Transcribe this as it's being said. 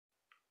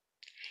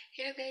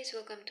Hello guys!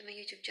 Welcome to my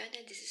YouTube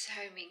channel. This is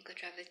Harming Ko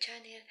Travel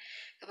Channel.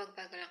 Kapag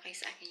bago lang kayo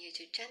sa aking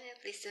YouTube channel,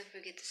 please don't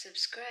forget to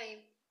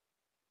subscribe,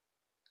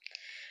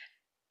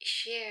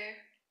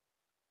 share,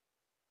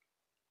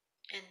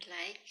 and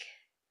like.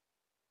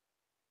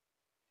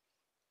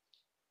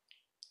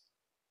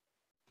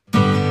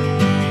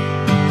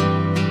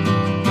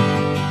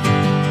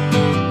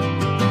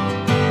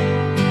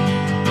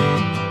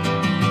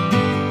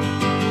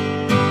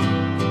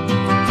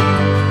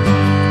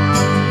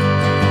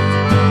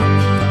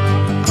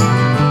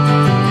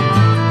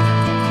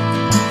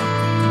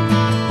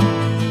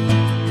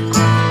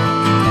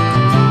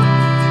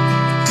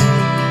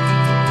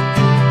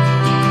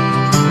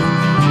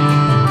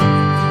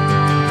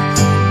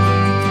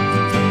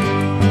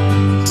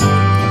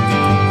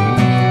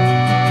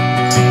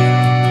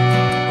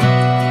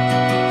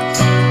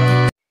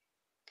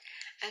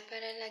 At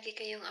para lagi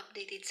kayong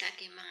updated sa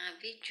aking mga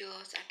video,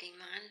 sa aking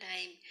mga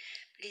live,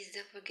 please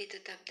don't forget to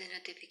tap the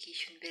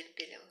notification bell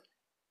below.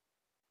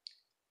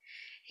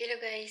 Hello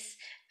guys!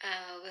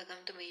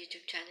 Welcome to my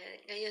YouTube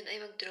channel. Ngayon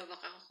ay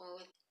mag-throwback ako.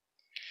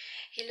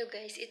 Hello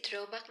guys!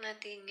 I-throwback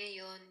natin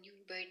ngayon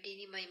yung birthday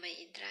ni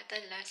Maymay Entrata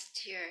last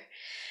year.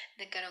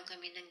 Nagkaroon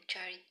kami ng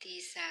charity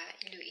sa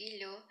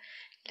Iloilo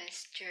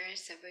last year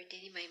sa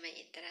birthday ni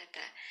Maymay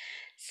Entrata.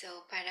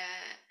 So, para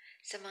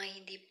sa mga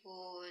hindi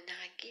po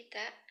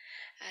nakakita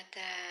at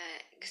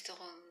gusto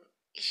kong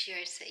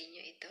i-share sa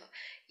inyo ito,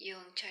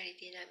 yung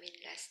charity namin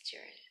last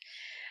year.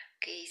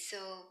 Okay,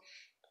 so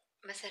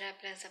masarap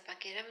lang sa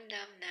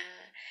pakiramdam na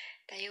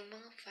tayong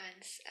mga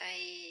fans ay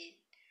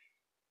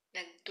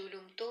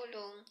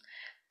nagtulong-tulong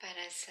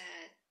para sa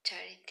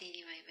charity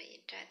ni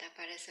Maymay Entrata,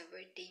 para sa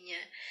birthday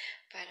niya,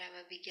 para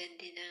mabigyan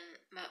din ng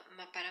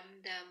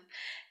maparamdam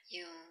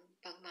yung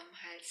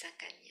pagmamahal sa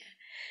kanya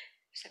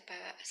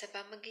sa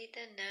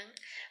pamagitan ng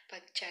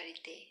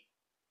pag-charity.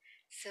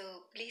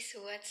 So, please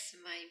watch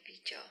my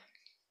video.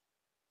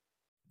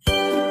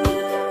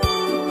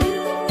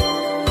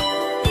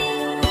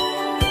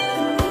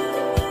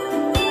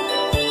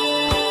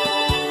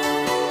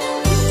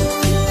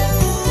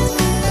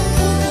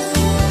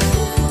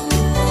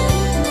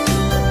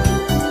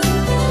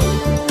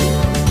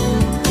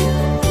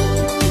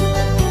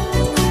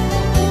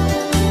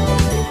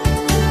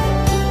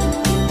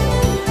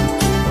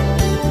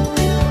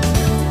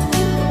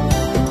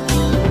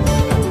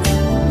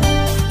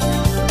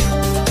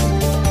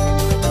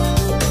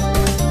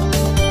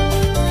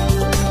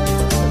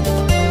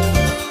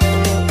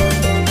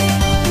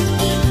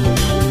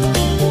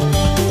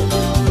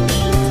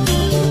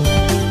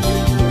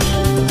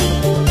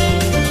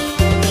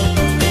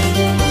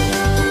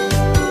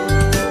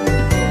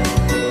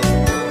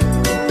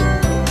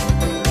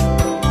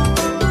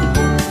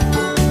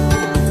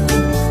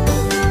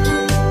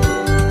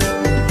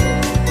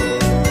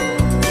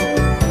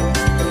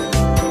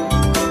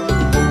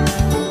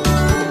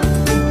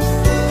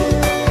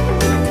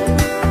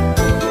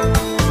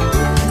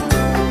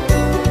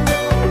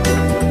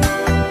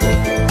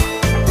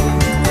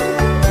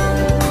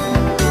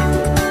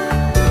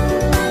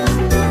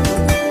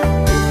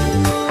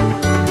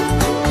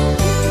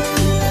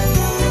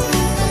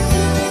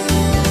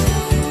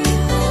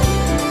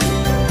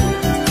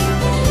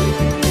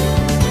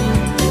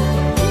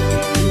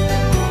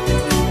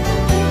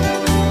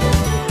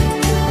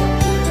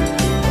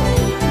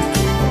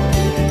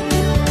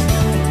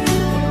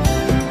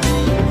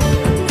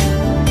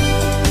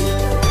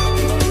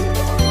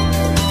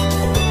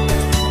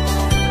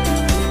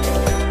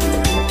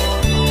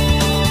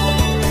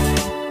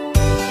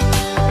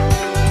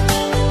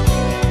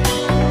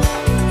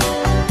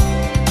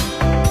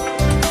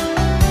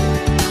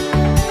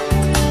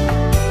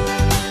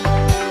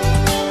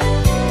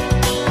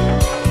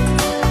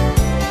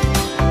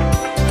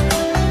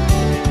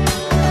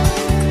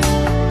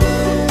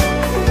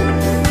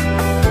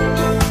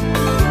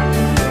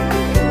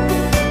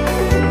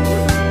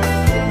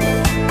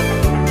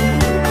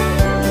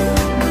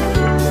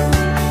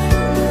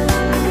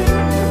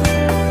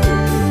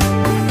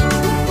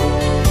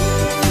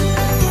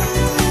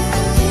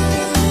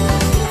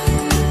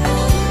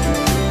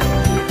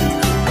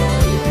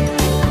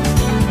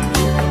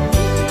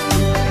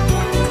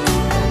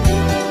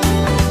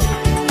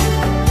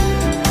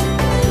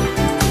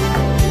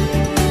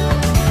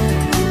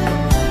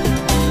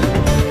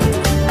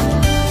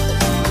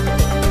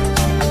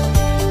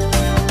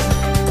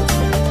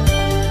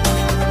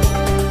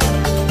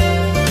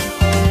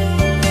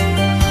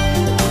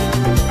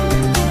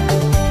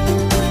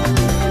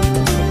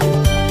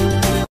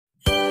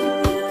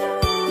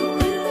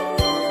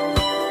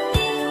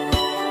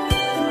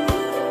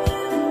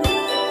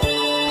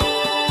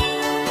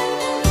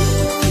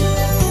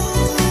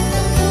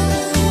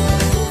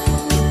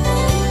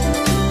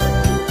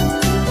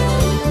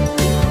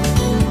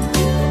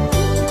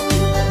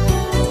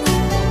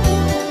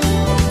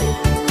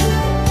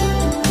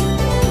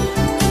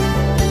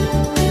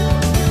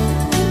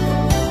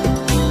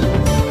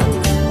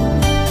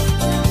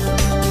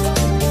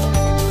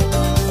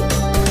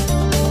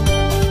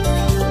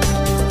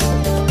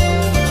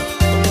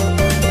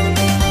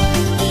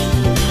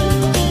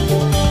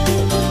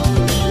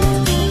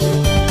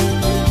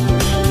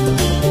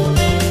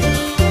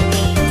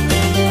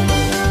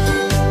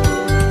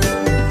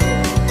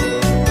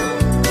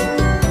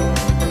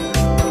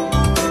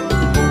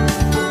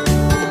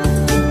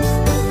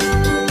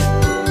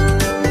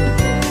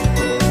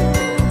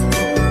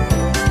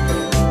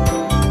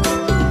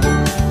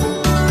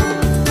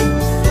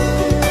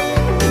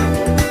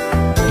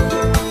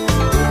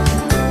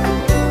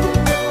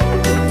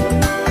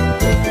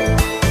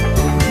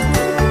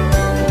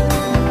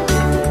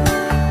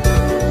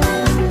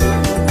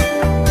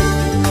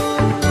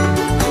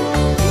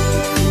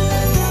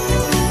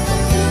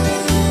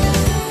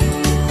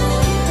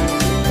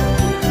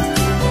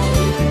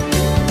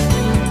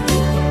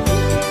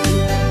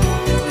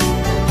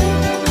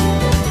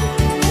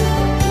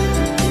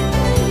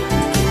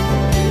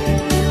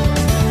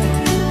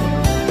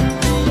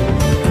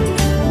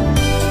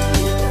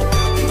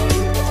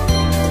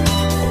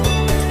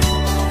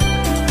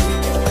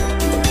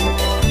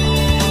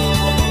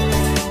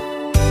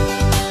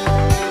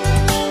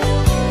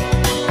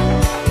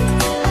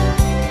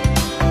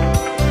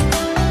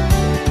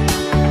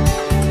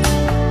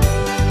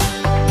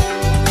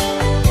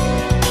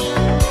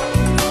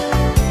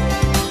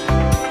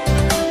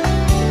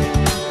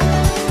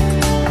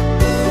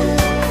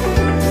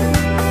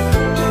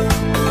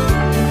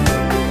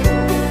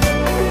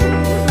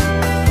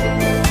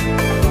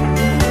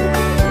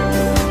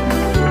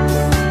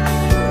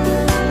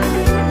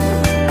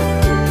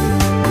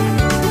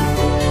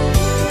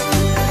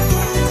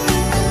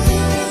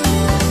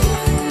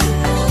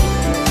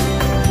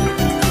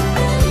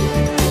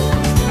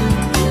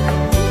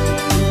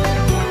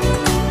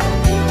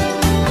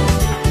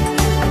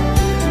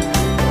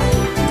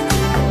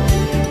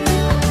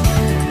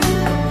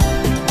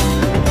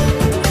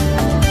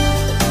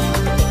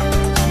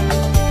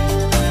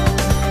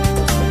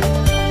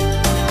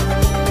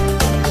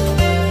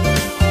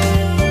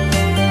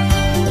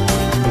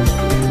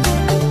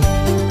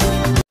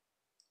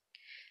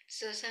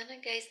 Sana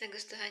guys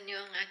nagustuhan nyo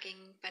ang aking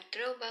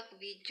pa-throwback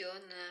video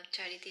na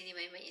charity ni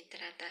Maymay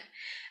Entrata.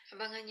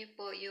 Abangan nyo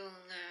po yung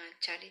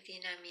charity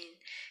namin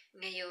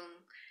ngayong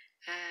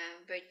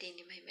birthday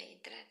ni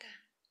Maymay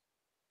Entrata.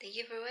 Thank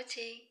you for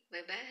watching.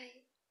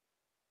 Bye-bye!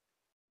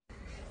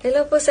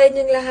 Hello po sa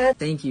inyong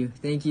lahat. Thank you.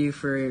 Thank you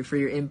for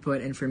your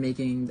input and for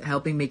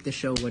helping make the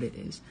show what it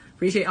is.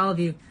 Appreciate all of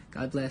you.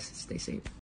 God bless. Stay safe.